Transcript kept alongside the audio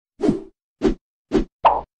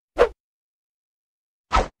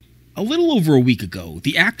A little over a week ago,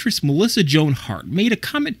 the actress Melissa Joan Hart made a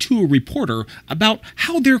comment to a reporter about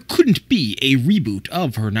how there couldn't be a reboot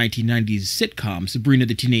of her 1990s sitcom Sabrina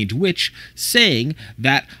the Teenage Witch, saying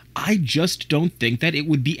that I just don't think that it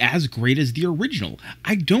would be as great as the original.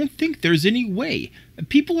 I don't think there's any way.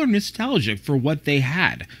 People are nostalgic for what they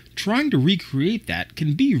had. Trying to recreate that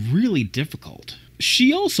can be really difficult.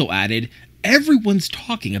 She also added, everyone's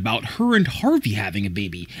talking about her and Harvey having a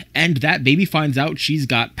baby, and that baby finds out she's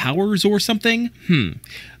got powers or something?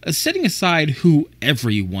 Setting aside who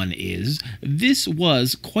everyone is, this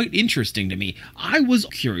was quite interesting to me. I was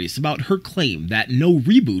curious about her claim that no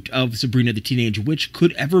reboot of Sabrina the Teenage Witch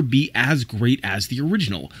could ever be as great as the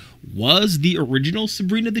original. Was the original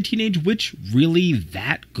Sabrina the Teenage Witch really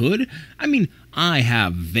that good? I mean, I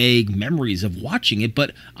have vague memories of watching it,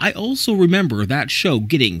 but I also remember that show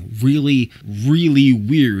getting really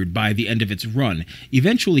weird by the end of its run,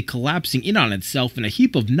 eventually collapsing in on itself in a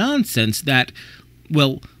heap of nonsense that,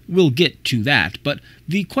 well, we'll get to that, but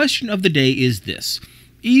the question of the day is this.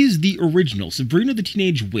 Is the original Sabrina the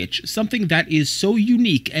Teenage Witch something that is so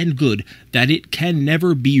unique and good that it can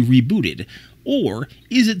never be rebooted? Or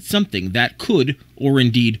is it something that could, or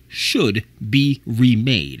indeed should, be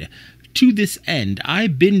remade? To this end, I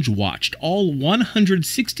binge-watched all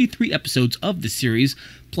 163 episodes of the series,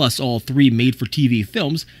 plus all 3 made-for-TV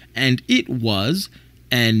films, and it was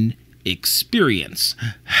an experience.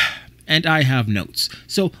 And I have notes,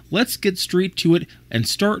 so let's get straight to it and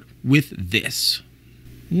start with this.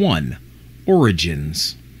 1.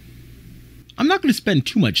 Origins. I'm not going to spend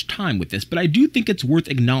too much time with this, but I do think it's worth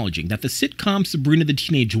acknowledging that the sitcom Sabrina the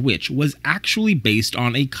Teenage Witch was actually based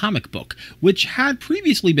on a comic book, which had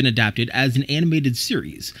previously been adapted as an animated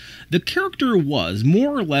series. The character was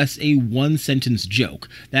more or less a one-sentence joke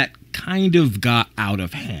that kind of got out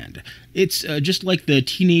of hand. It's just like the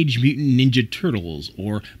Teenage Mutant Ninja Turtles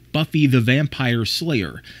or Buffy the Vampire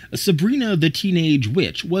Slayer. Sabrina the Teenage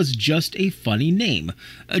Witch was just a funny name.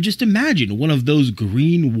 Just imagine one of those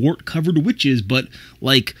green wart-covered witches, but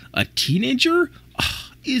like a teenager?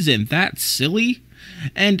 Isn't that silly?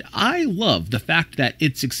 And I love the fact that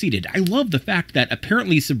it succeeded. I love the fact that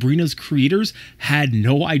apparently Sabrina's creators had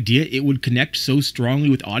no idea it would connect so strongly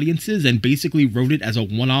with audiences and basically wrote it as a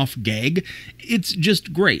one-off gag. It's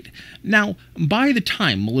just great. Now, by the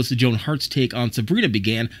time Melissa Joan Hart's take on Sabrina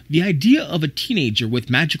began, the idea of a teenager with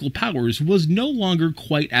magical powers was no longer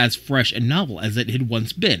quite as fresh and novel as it had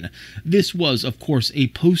once been. This was, of course, a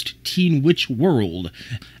post-Teen Witch world,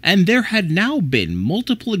 and there had now been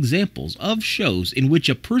multiple examples of shows in which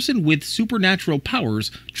a person with supernatural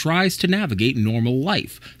powers tries to navigate normal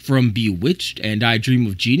life, from Bewitched and I Dream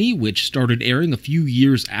of Jeannie, which started airing a few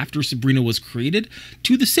years after Sabrina was created,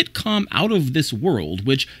 to the sitcom Out of This World,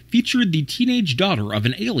 which featured the teenage daughter of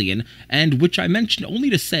an alien, and which I mentioned only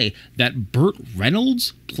to say that Burt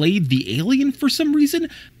Reynolds played the alien for some reason.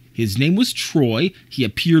 His name was Troy, he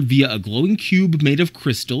appeared via a glowing cube made of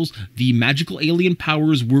crystals, the magical alien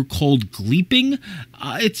powers were called Gleeping.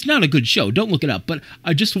 It's not a good show, don't look it up, but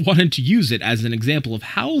I just wanted to use it as an example of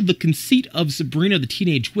how the conceit of Sabrina the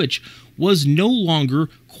Teenage Witch was no longer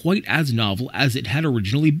quite as novel as it had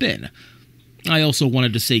originally been. I also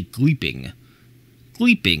wanted to say Gleeping.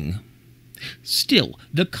 Gleeping. Still,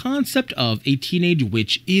 the concept of a teenage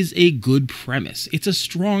witch is a good premise. It's a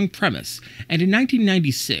strong premise, and in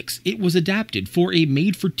 1996, it was adapted for a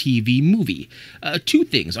made-for-TV movie. 2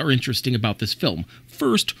 things are interesting about this film.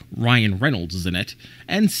 First, Ryan Reynolds is in it,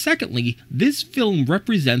 and secondly, this film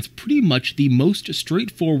represents pretty much the most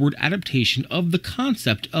straightforward adaptation of the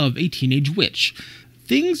concept of a teenage witch.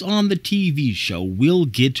 Things on the TV show will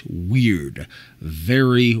get weird,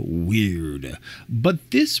 very weird,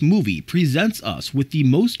 but this movie presents us with the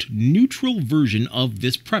most neutral version of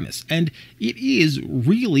this premise, and it is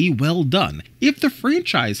really well done. If the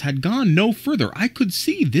franchise had gone no further, I could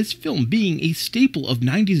see this film being a staple of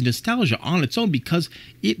 90s nostalgia on its own because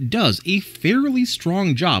it does a fairly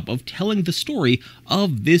strong job of telling the story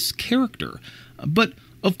of this character. But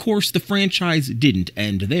of course, the franchise didn't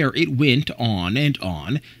end there. It went on,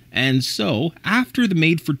 and so, after the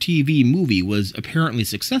made-for-TV movie was apparently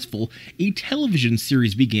successful, a television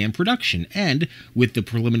series began production, and, with the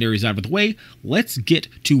preliminaries out of the way, let's get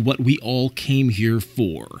to what we all came here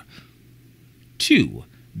for. 2.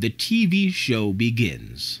 The TV show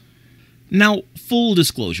begins. Now, full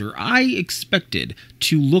disclosure, I expected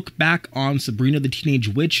to look back on Sabrina the Teenage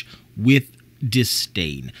Witch with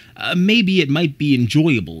disdain. Maybe it might be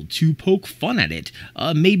enjoyable to poke fun at it,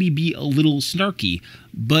 maybe be a little snarky,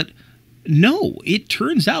 but no, it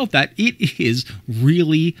turns out that it is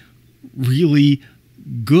really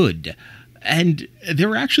good. And there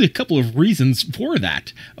are actually a couple of reasons for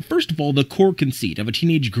that. First of all, the core conceit of a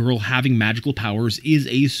teenage girl having magical powers is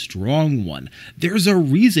a strong one. There's a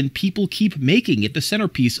reason people keep making it the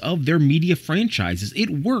centerpiece of their media franchises. It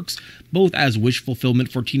works both as wish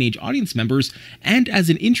fulfillment for teenage audience members and as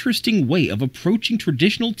an interesting way of approaching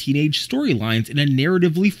traditional teenage storylines in a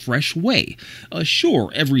narratively fresh way.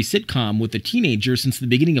 Sure, every sitcom with a teenager since the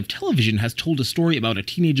beginning of television has told a story about a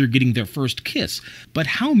teenager getting their first kiss, but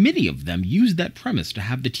how many of them use that premise to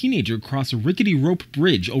have the teenager cross a rickety rope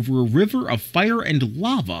bridge over a river of fire and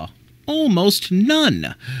lava? Almost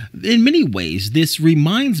none. In many ways, this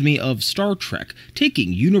reminds me of Star Trek,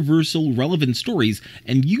 taking universal relevant stories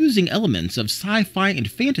and using elements of sci-fi and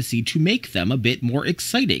fantasy to make them a bit more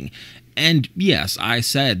exciting. And yes, I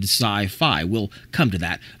said sci-fi, we'll come to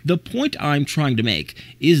that. The point I'm trying to make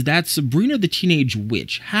is that Sabrina the Teenage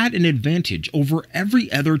Witch had an advantage over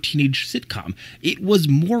every other teenage sitcom. It was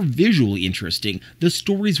more visually interesting, the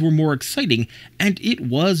stories were more exciting, and it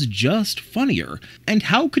was just funnier. And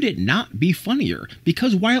how could it not be funnier?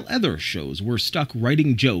 Because while other shows were stuck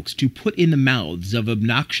writing jokes to put in the mouths of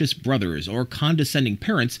obnoxious brothers or condescending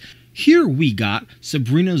parents, here we got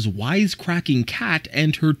Sabrina's wisecracking cat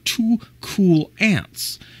and her two cool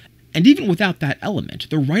aunts. And even without that element,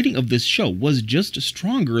 the writing of this show was just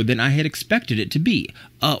stronger than I had expected it to be.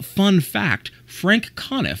 Fun fact, Frank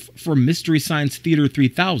Conniff from Mystery Science Theater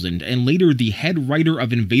 3000 and later the head writer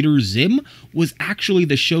of Invader Zim was actually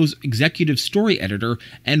the show's executive story editor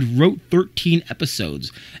and wrote 13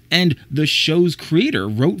 episodes. And the show's creator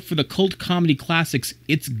wrote for the cult comedy classics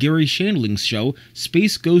It's Gary Shandling's Show,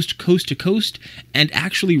 Space Ghost Coast to Coast, and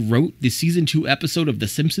actually wrote the season 2 episode of The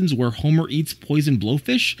Simpsons where Homer eats poison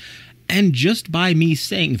blowfish. And just by me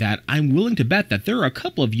saying that, I'm willing to bet that there are a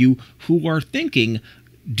couple of you who are thinking,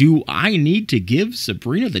 do I need to give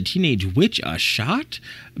Sabrina the Teenage Witch a shot?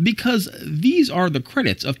 Because these are the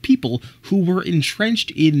credits of people who were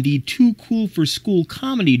entrenched in the too cool for school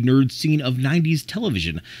comedy nerd scene of 90s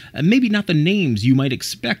television. Maybe not the names you might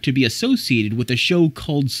expect to be associated with a show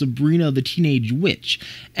called Sabrina the Teenage Witch.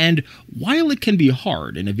 And while it can be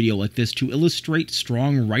hard in a video like this to illustrate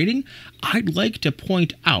strong writing, I'd like to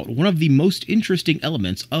point out one of the most interesting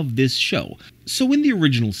elements of this show. So in the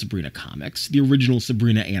original Sabrina comics, the original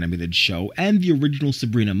Sabrina animated show, and the original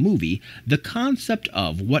Sabrina movie, the concept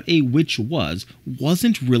of what a witch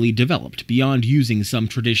wasn't really developed beyond using some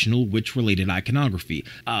traditional witch-related iconography.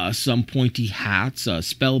 Some pointy hats, a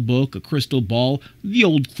spell book, a crystal ball, the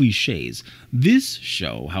old cliches. This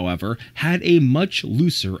show, however, had a much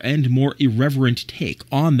looser and more irreverent take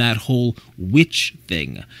on that whole witch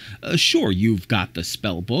thing. Sure, you've got the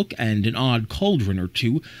spell book and an odd cauldron or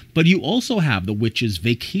two, but you also have the witches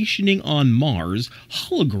vacationing on Mars,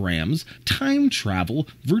 holograms, time travel,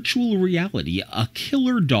 virtual reality, a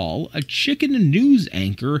killer doll, a chicken news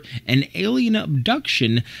anchor, an alien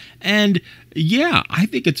abduction, and yeah, I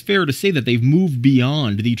think it's fair to say that they've moved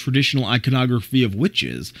beyond the traditional iconography of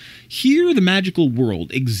witches. Here, the magical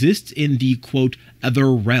world exists in the, quote,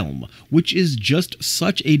 other realm, which is just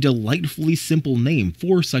such a delightfully simple name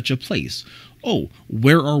for such a place. Oh,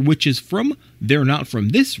 where are witches from? They're not from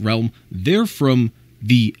this realm, they're from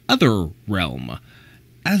the other realm.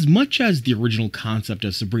 As much as the original concept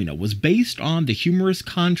of Sabrina was based on the humorous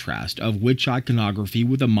contrast of witch iconography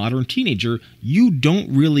with a modern teenager, you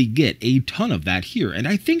don't really get a ton of that here, and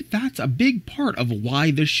I think that's a big part of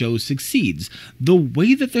why the show succeeds. The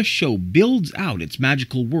way that the show builds out its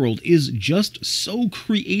magical world is just so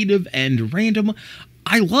creative and random.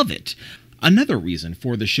 I love it. Another reason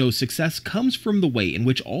for the show's success comes from the way in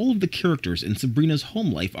which all of the characters in Sabrina's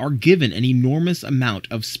home life are given an enormous amount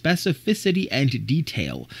of specificity and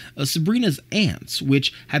detail. Sabrina's aunts,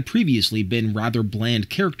 which had previously been rather bland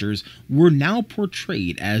characters, were now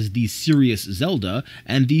portrayed as the serious Zelda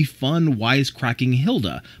and the fun, wisecracking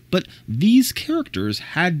Hilda. But these characters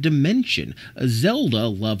had dimension. Zelda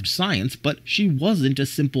loved science, but she wasn't a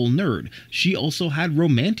simple nerd. She also had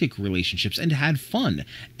romantic relationships and had fun.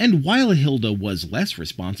 And while Hilda was less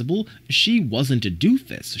responsible, she wasn't a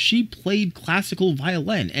doofus. She played classical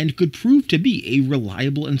violin and could prove to be a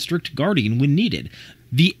reliable and strict guardian when needed.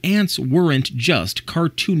 The aunts weren't just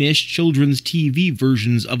cartoonish children's TV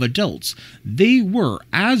versions of adults. They were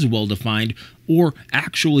as well-defined, or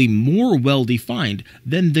actually more well-defined,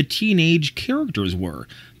 than the teenage characters were.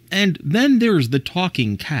 And then there's the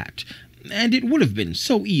talking cat. And it would have been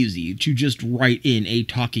so easy to just write in a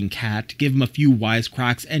talking cat, give him a few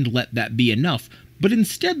wisecracks, and let that be enough. But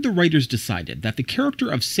instead, the writers decided that the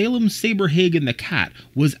character of Salem Saberhagen the cat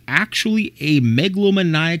was actually a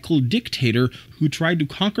megalomaniacal dictator who tried to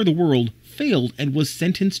conquer the world failed and was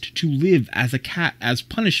sentenced to live as a cat as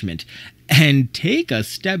punishment. And take a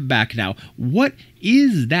step back now. What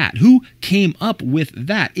is that? Who came up with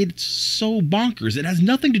that? It's so bonkers. It has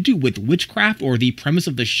nothing to do with witchcraft or the premise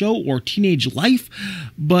of the show or teenage life,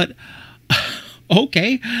 but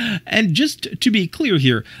okay. And just to be clear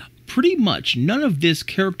here, pretty much none of this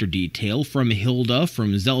character detail from Hilda,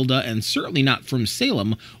 from Zelda, and certainly not from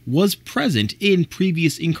Salem was present in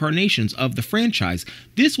previous incarnations of the franchise.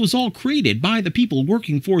 This was all created by the people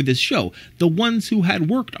working for this show, the ones who had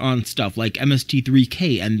worked on stuff like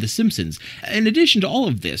MST3K and The Simpsons. In addition to all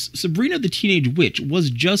of this, Sabrina the Teenage Witch was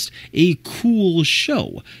just a cool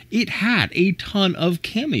show. It had a ton of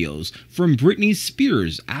cameos from Britney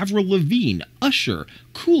Spears, Avril Lavigne, Usher,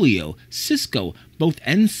 Coolio, Cisco, both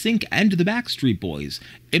NSYNC and the Backstreet Boys.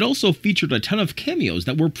 It also featured a ton of cameos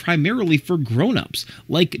that were primarily for grown-ups,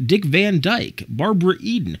 like Dick Van Dyke, Barbara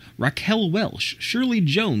Eden, Raquel Welch, Shirley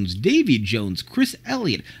Jones, Davy Jones, Chris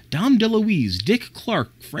Elliott, Dom DeLuise, Dick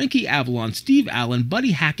Clark, Frankie Avalon, Steve Allen,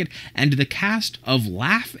 Buddy Hackett, and the cast of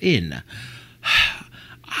Laugh In.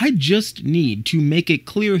 I just need to make it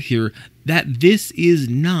clear here that this is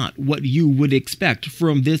not what you would expect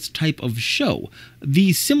from this type of show.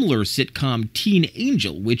 The similar sitcom Teen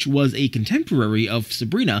Angel, which was a contemporary of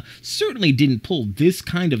Sabrina, certainly didn't pull this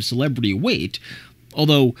kind of celebrity weight,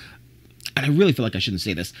 although, and I really feel like I shouldn't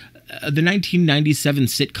say this, the 1997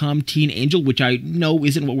 sitcom Teen Angel, which I know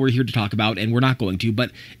isn't what we're here to talk about, and we're not going to,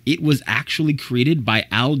 but it was actually created by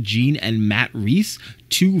Al Jean and Matt Reese,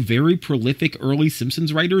 two very prolific early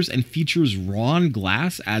Simpsons writers, and features Ron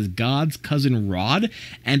Glass as God's cousin Rod,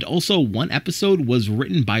 and also one episode was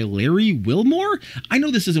written by Larry Wilmore. I know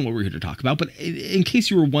this isn't what we're here to talk about, but in case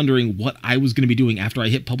you were wondering what I was going to be doing after I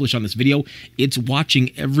hit publish on this video, it's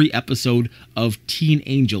watching every episode of Teen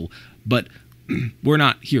Angel, but we're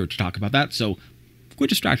not here to talk about that, so quit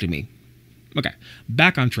distracting me. Okay,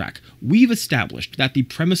 back on track. We've established that the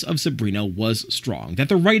premise of Sabrina was strong, that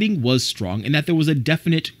the writing was strong, and that there was a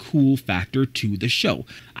definite cool factor to the show.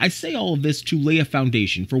 I say all of this to lay a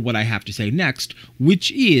foundation for what I have to say next, which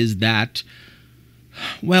is that,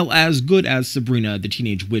 well, as good as Sabrina the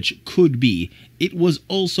Teenage Witch could be, it was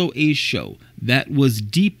also a show that was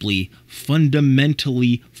deeply,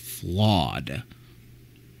 fundamentally flawed.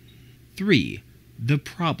 3. The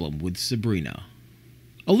problem with Sabrina.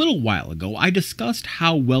 A little while ago, I discussed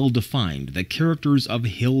how well defined the characters of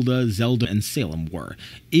Hilda, Zelda, and Salem were.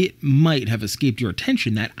 It might have escaped your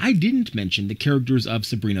attention that I didn't mention the characters of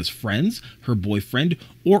Sabrina's friends, her boyfriend,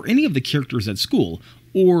 or any of the characters at school,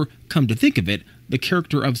 or, come to think of it, the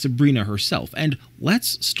character of Sabrina herself, and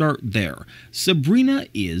let's start there. Sabrina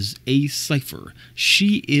is a cipher.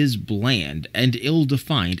 She is bland and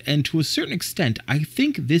ill-defined, and to a certain extent, I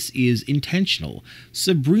think this is intentional.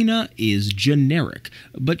 Sabrina is generic,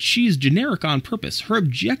 but she's generic on purpose. Her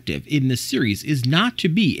objective in this series is not to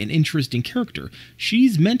be an interesting character.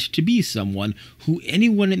 She's meant to be someone who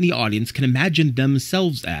anyone in the audience can imagine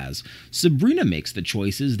themselves as. Sabrina makes the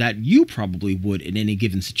choices that you probably would in any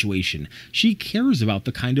given situation. She cares about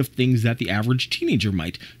the kind of things that the average teenager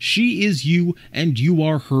might. She is you, and you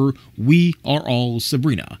are her. We are all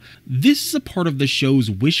Sabrina. This is a part of the show's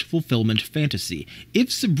wish fulfillment fantasy.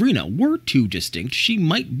 If Sabrina were too distinct, she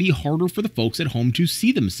might be harder for the folks at home to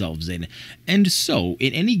see themselves in. And so,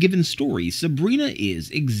 in any given story, Sabrina is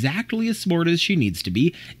exactly as smart as she needs to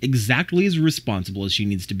be, exactly as responsible as she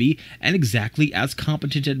needs to be, and exactly as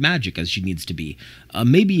competent at magic as she needs to be.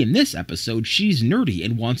 Maybe in this episode, she's nerdy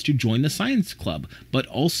and wants to join the science club, but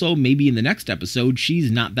also maybe in the next episode, she's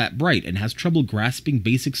not that bright and has trouble grasping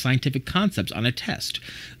basic scientific concepts on a test.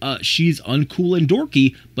 She's uncool and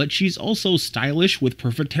dorky, but she's also stylish with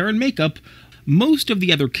perfect hair and makeup. Most of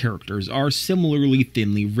the other characters are similarly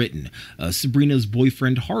thinly written. Sabrina's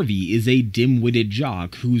boyfriend Harvey is a dim-witted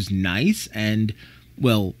jock who's nice and,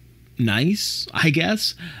 well, nice, I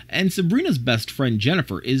guess. And Sabrina's best friend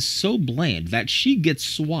Jennifer is so bland that she gets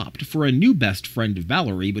swapped for a new best friend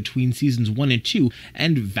Valerie between seasons 1 and 2,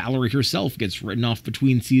 and Valerie herself gets written off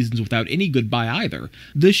between seasons without any goodbye either.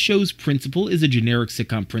 This show's principal is a generic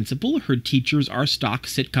sitcom principal, her teachers are stock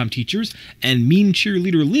sitcom teachers, and mean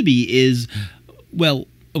cheerleader Libby is, well,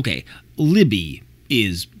 okay, Libby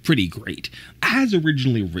is pretty great. As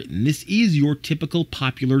originally written, this is your typical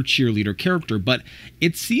popular cheerleader character, but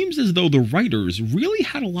it seems as though the writers really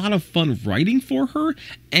had a lot of fun writing for her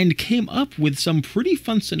and came up with some pretty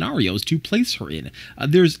fun scenarios to place her in.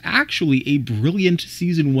 There's actually a brilliant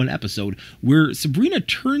season 1 episode where Sabrina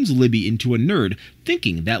turns Libby into a nerd,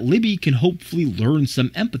 thinking that Libby can hopefully learn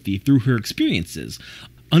some empathy through her experiences.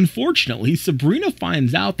 Unfortunately, Sabrina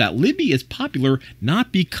finds out that Libby is popular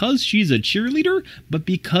not because she's a cheerleader, but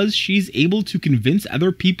because she's able to convince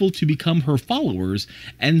other people to become her followers,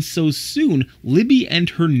 and so soon, Libby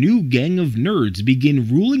and her new gang of nerds begin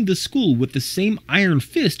ruling the school with the same iron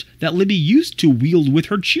fist that Libby used to wield with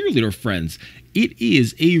her cheerleader friends. It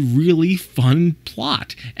is a really fun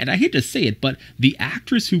plot, and I hate to say it, but the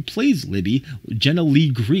actress who plays Libby, Jenna Lee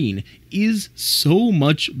Green, is so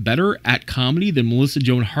much better at comedy than Melissa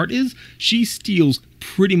Joan Hart is. She steals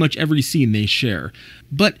pretty much every scene they share.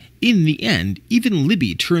 But in the end, even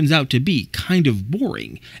Libby turns out to be kind of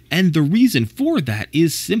boring, and the reason for that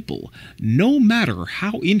is simple. No matter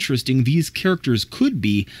how interesting these characters could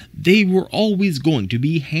be, they were always going to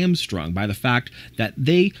be hamstrung by the fact that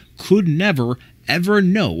they could never ever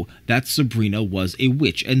know that Sabrina was a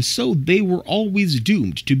witch, and so they were always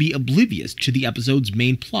doomed to be oblivious to the episode's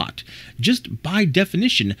main plot. Just by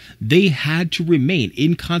definition, they had to remain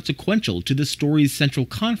inconsequential to the story's central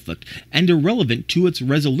conflict and irrelevant to its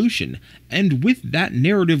resolution, and with that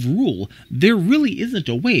narrative rule, there really isn't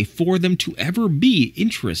a way for them to ever be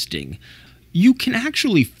interesting. You can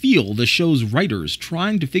actually feel the show's writers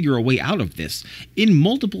trying to figure a way out of this. In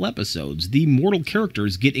multiple episodes, the mortal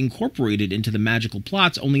characters get incorporated into the magical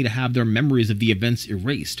plots only to have their memories of the events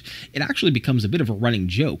erased. It actually becomes a bit of a running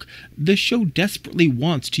joke. The show desperately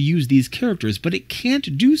wants to use these characters, but it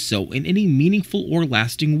can't do so in any meaningful or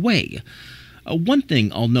lasting way. One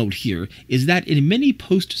thing I'll note here is that in many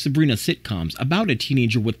post-Sabrina sitcoms about a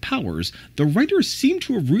teenager with powers, the writers seem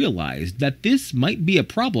to have realized that this might be a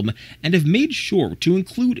problem and have made sure to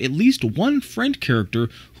include at least one friend character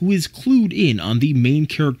who is clued in on the main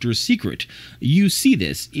character's secret. You see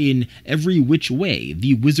this in Every Which Way,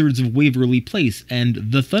 The Wizards of Waverly Place, and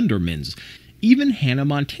The Thundermans. Even Hannah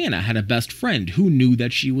Montana had a best friend who knew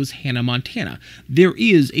that she was Hannah Montana. There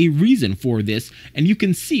is a reason for this, and you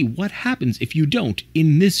can see what happens if you don't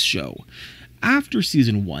in this show. After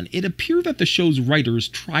season 1, it appeared that the show's writers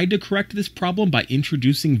tried to correct this problem by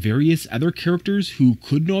introducing various other characters who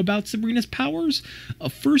could know about Sabrina's powers.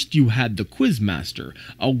 First, you had the Quizmaster,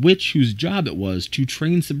 a witch whose job it was to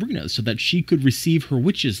train Sabrina so that she could receive her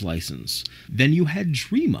witch's license. Then you had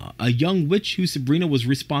Dreama, a young witch who Sabrina was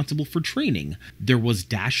responsible for training. There was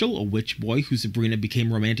Dashiell, a witch boy who Sabrina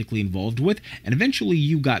became romantically involved with, and eventually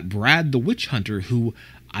you got Brad the Witch Hunter, who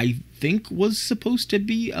I think was supposed to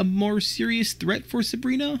be a more serious threat for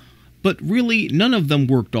Sabrina. But really, none of them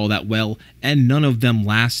worked all that well, and none of them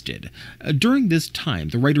lasted. During this time,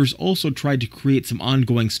 the writers also tried to create some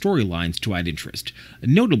ongoing storylines to add interest.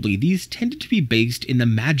 Notably, these tended to be based in the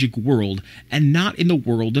magic world, and not in the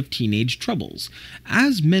world of teenage troubles.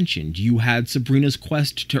 As mentioned, you had Sabrina's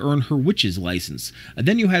quest to earn her witch's license.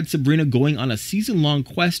 Then you had Sabrina going on a season-long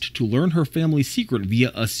quest to learn her family's secret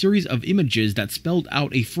via a series of images that spelled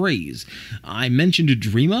out a phrase. I mentioned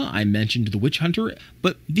Dreama, I mentioned the Witch Hunter,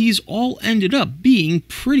 but these all ended up being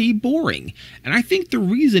pretty boring. And I think the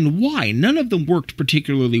reason why none of them worked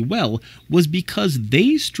particularly well was because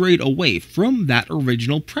they strayed away from that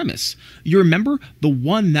original premise. You remember the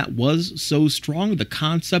one that was so strong, the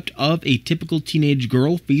concept of a typical teenage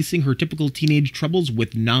girl facing her typical teenage troubles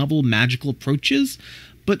with novel magical approaches?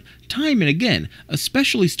 But time and again,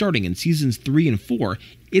 especially starting in seasons 3 and 4,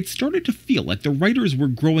 it started to feel like the writers were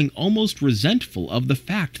growing almost resentful of the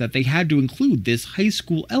fact that they had to include this high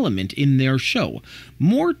school element in their show.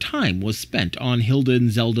 More time was spent on Hilda and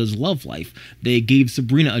Zelda's love life. They gave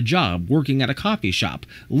Sabrina a job working at a coffee shop.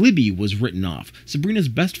 Libby was written off. Sabrina's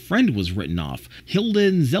best friend was written off. Hilda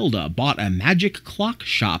and Zelda bought a magic clock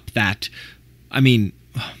shop that, I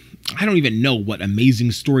don't even know what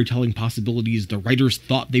amazing storytelling possibilities the writers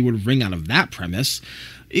thought they would wring out of that premise.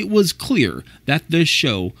 It was clear that this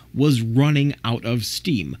show was running out of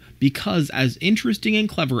steam, because as interesting and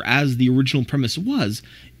clever as the original premise was,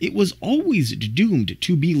 it was always doomed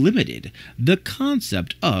to be limited. The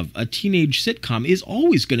concept of a teenage sitcom is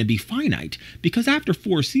always going to be finite, because after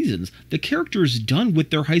 4 seasons, the character's done with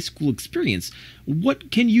their high school experience.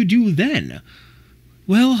 What can you do then?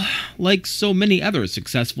 Well, like so many other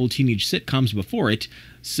successful teenage sitcoms before it,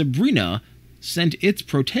 Sabrina sent its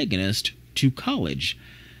protagonist to college.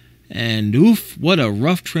 And oof, what a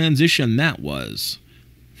rough transition that was.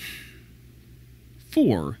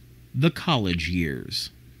 4. The college years.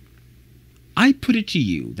 I put it to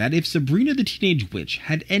you that if Sabrina the Teenage Witch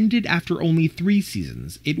had ended after only 3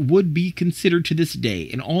 seasons, it would be considered to this day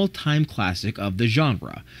an all-time classic of the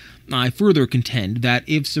genre. I further contend that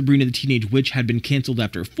if Sabrina the Teenage Witch had been cancelled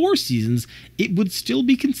after 4 seasons, it would still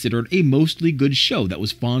be considered a mostly good show that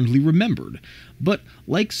was fondly remembered. But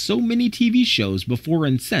like so many TV shows before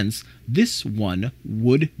and since, this one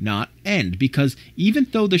would not end, because even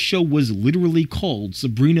though the show was literally called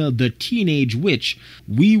Sabrina the Teenage Witch,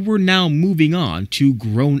 we were now moving on to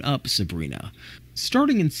grown-up Sabrina.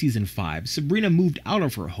 Starting in Season 5, Sabrina moved out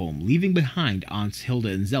of her home, leaving behind Aunts Hilda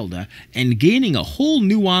and Zelda, and gaining a whole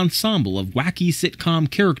new ensemble of wacky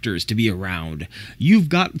sitcom characters to be around. You've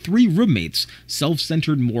got 3 roommates,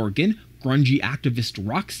 self-centered Morgan, grungy activist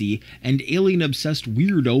Roxy, and alien-obsessed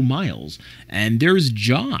weirdo Miles. And there's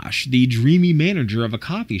Josh, the dreamy manager of a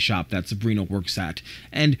coffee shop that Sabrina works at.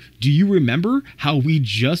 And do you remember how we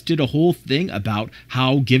just did a whole thing about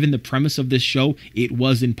how, given the premise of this show, it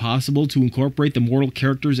was impossible to incorporate the mortal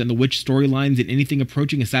characters and the witch storylines in anything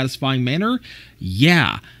approaching a satisfying manner?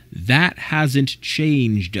 Yeah, that hasn't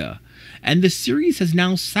changed. And the series has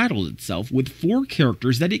now saddled itself with 4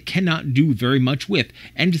 characters that it cannot do very much with,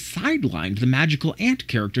 and sidelined the magical ant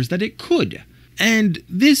characters that it could. And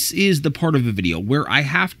this is the part of the video where I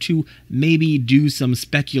have to maybe do some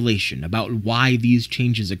speculation about why these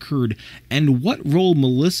changes occurred, and what role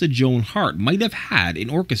Melissa Joan Hart might have had in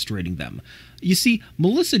orchestrating them. You see,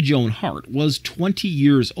 Melissa Joan Hart was 20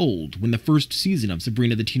 years old when the first season of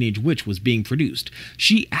Sabrina the Teenage Witch was being produced.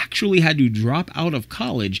 She actually had to drop out of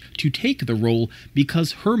college to take the role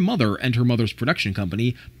because her mother and her mother's production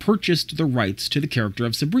company purchased the rights to the character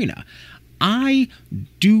of Sabrina. I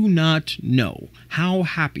do not know how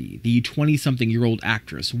happy the 20-something-year-old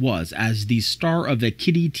actress was as the star of a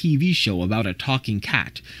kiddie TV show about a talking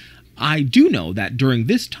cat. I do know that during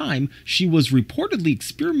this time, she was reportedly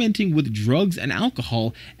experimenting with drugs and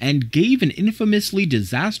alcohol, and gave an infamously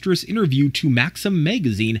disastrous interview to Maxim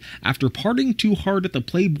magazine after partying too hard at the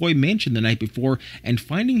Playboy Mansion the night before and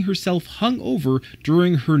finding herself hung over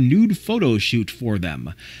during her nude photo shoot for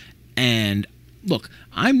them. And look,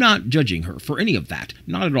 I'm not judging her for any of that,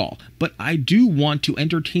 not at all, but I do want to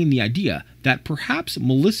entertain the idea that perhaps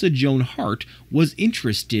Melissa Joan Hart was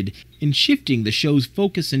interested in shifting the show's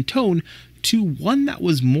focus and tone to one that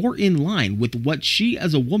was more in line with what she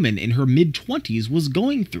as a woman in her mid-20s was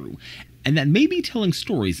going through, and that maybe telling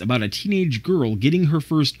stories about a teenage girl getting her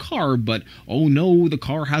first car, but oh no, the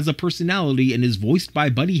car has a personality and is voiced by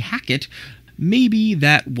Buddy Hackett, maybe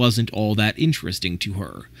that wasn't all that interesting to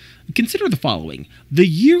her. Consider the following. The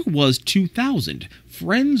year was 2000.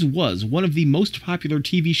 Friends was one of the most popular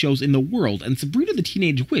TV shows in the world, and Sabrina the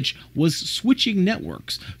Teenage Witch was switching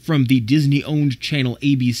networks from the Disney-owned channel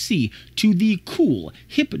ABC to the cool,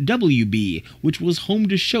 hip WB, which was home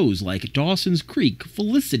to shows like Dawson's Creek,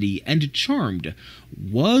 Felicity, and Charmed.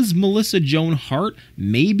 Was Melissa Joan Hart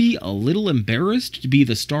maybe a little embarrassed to be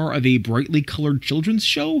the star of a brightly colored children's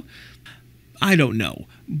show? I don't know,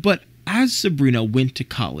 but as Sabrina went to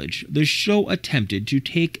college, the show attempted to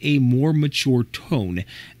take a more mature tone,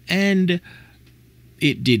 and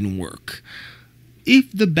it didn't work.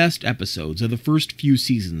 If the best episodes of the first few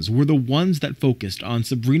seasons were the ones that focused on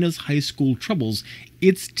Sabrina's high school troubles,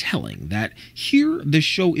 it's telling that here the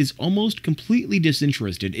show is almost completely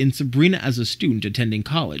disinterested in Sabrina as a student attending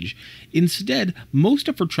college. Instead, most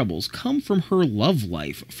of her troubles come from her love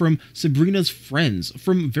life, from Sabrina's friends,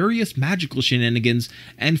 from various magical shenanigans,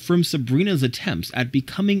 and from Sabrina's attempts at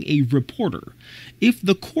becoming a reporter. If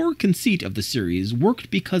the core conceit of the series worked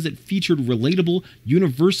because it featured relatable,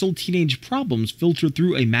 universal teenage problems filtered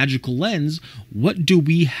through a magical lens, what do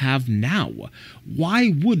we have now?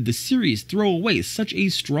 Why would the series throw away such a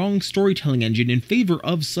strong storytelling engine in favor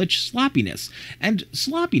of such sloppiness? And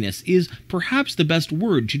sloppiness is perhaps the best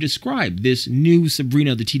word to describe this new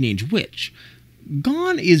Sabrina the Teenage Witch.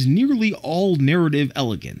 Gone is nearly all narrative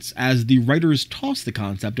elegance, as the writers toss the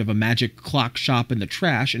concept of a magic clock shop in the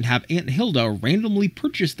trash and have Aunt Hilda randomly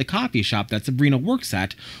purchase the coffee shop that Sabrina works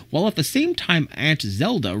at, while at the same time Aunt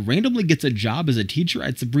Zelda randomly gets a job as a teacher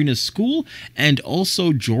at Sabrina's school, and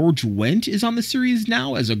also George Wendt is on the series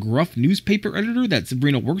now as a gruff newspaper editor that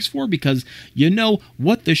Sabrina works for, because, you know,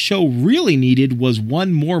 what the show really needed was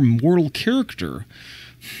one more mortal character.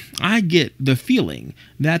 I get the feeling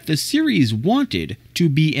that the series wanted to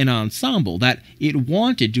be an ensemble, that it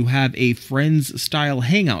wanted to have a Friends-style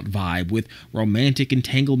hangout vibe with romantic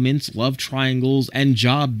entanglements, love triangles, and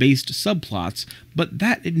job-based subplots, but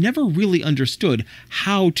that it never really understood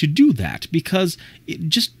how to do that, because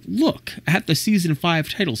just look at the Season 5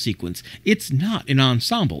 title sequence. It's not an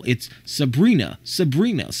ensemble. It's Sabrina,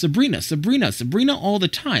 Sabrina, Sabrina, Sabrina, Sabrina all the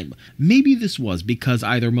time. Maybe this was because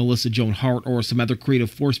either Melissa Joan Hart or some other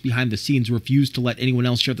creative force behind the scenes refused to let anyone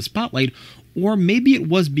else share the spotlight, or maybe it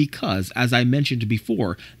was because, as I mentioned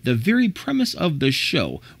before, the very premise of the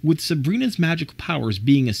show, with Sabrina's magical powers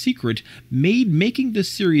being a secret, made making the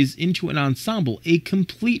series into an ensemble a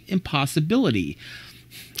complete impossibility.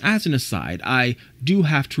 As an aside, I do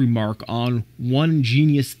have to remark on one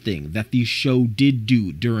genius thing that the show did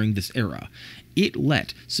do during this era. It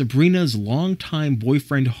let Sabrina's longtime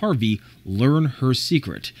boyfriend Harvey learn her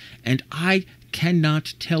secret, and I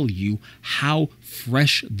cannot tell you how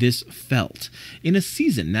fresh this felt. In a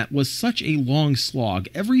season that was such a long slog,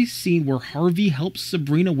 every scene where Harvey helps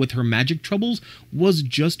Sabrina with her magic troubles was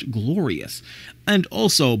just glorious. And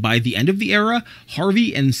also, by the end of the era,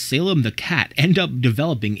 Harvey and Salem the cat end up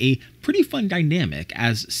developing a pretty fun dynamic,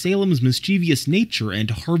 as Salem's mischievous nature and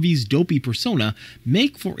Harvey's dopey persona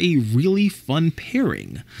make for a really fun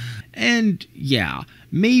pairing. And yeah,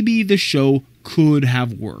 maybe the show could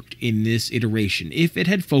have worked in this iteration if it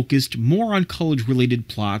had focused more on college-related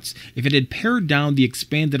plots, if it had pared down the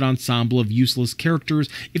expanded ensemble of useless characters,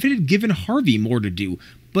 if it had given Harvey more to do,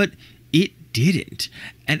 but it didn't.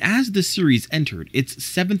 And as the series entered its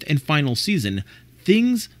 7th and final season,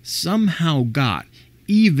 things somehow got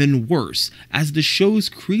even worse, as the show's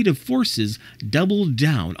creative forces doubled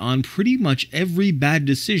down on pretty much every bad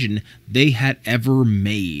decision they had ever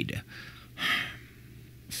made.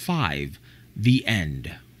 5. The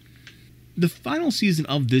end. The final season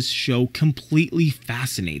of this show completely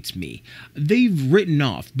fascinates me. They've written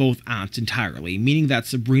off both aunts entirely, meaning that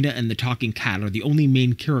Sabrina and the talking cat are the only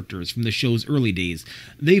main characters from the show's early days.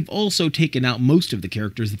 They've also taken out most of the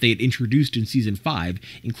characters that they had introduced in Season 5,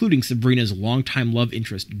 including Sabrina's longtime love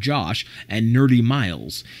interest Josh and nerdy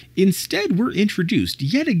Miles. Instead, we're introduced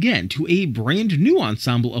yet again to a brand new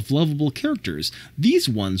ensemble of lovable characters. These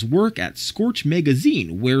ones work at Scorch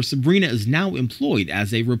Magazine, where Sabrina is now employed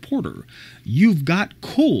as a reporter. You've got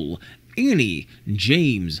Cole, Annie,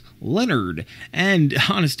 James, Leonard, and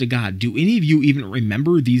honest to God, do any of you even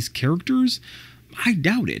remember these characters? I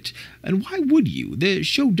doubt it. And why would you? The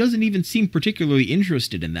show doesn't even seem particularly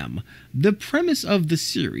interested in them. The premise of the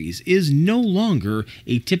series is no longer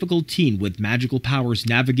a typical teen with magical powers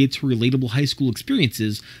navigates her relatable high school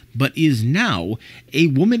experiences, but is now a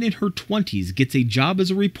woman in her 20s gets a job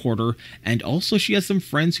as a reporter, and also she has some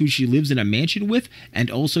friends who she lives in a mansion with,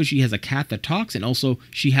 and also she has a cat that talks, and also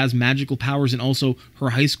she has magical powers, and also her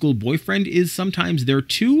high school boyfriend is sometimes there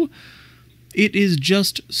too. It is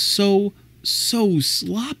just so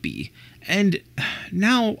sloppy. And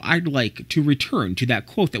now I'd like to return to that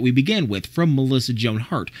quote that we began with from Melissa Joan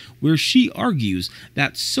Hart, where she argues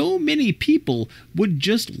that so many people would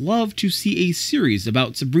just love to see a series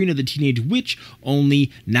about Sabrina the Teenage Witch,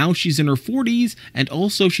 only now she's in her 40s and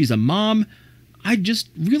also she's a mom. I just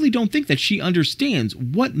really don't think that she understands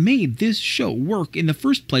what made this show work in the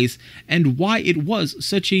first place and why it was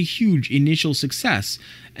such a huge initial success,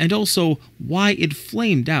 and also why it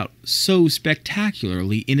flamed out so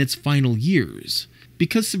spectacularly in its final years.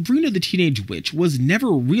 Because Sabrina the Teenage Witch was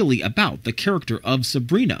never really about the character of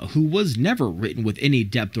Sabrina, who was never written with any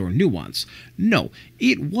depth or nuance. No,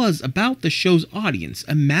 it was about the show's audience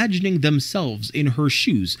imagining themselves in her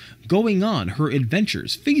shoes, going on her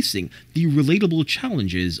adventures, facing the relatable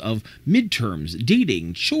challenges of midterms,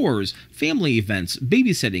 dating, chores, family events,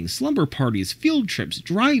 babysitting, slumber parties, field trips,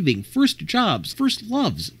 driving, first jobs, first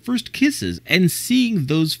loves, first kisses, and seeing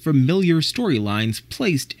those familiar storylines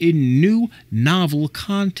placed in new, novel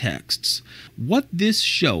contexts. What this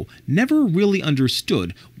show never really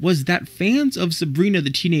understood was that fans of Sabrina the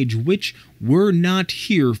Teenage Witch were not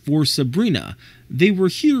here for Sabrina. They were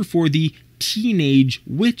here for the teenage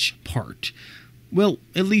witch part. Well,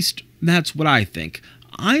 at least that's what I think.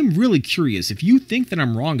 I'm really curious if you think that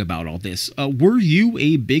I'm wrong about all this. Were you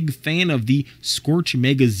a big fan of the Scorch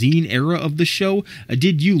Magazine era of the show?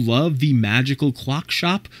 Did you love the magical clock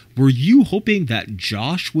shop? Were you hoping that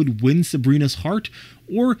Josh would win Sabrina's heart?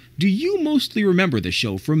 Or do you mostly remember the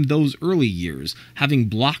show from those early years, having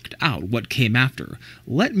blocked out what came after?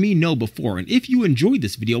 Let me know before, and if you enjoyed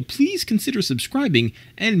this video, please consider subscribing,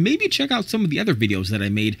 and maybe check out some of the other videos that I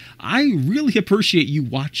made. I really appreciate you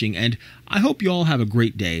watching, and I hope you all have a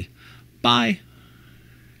great day. Bye!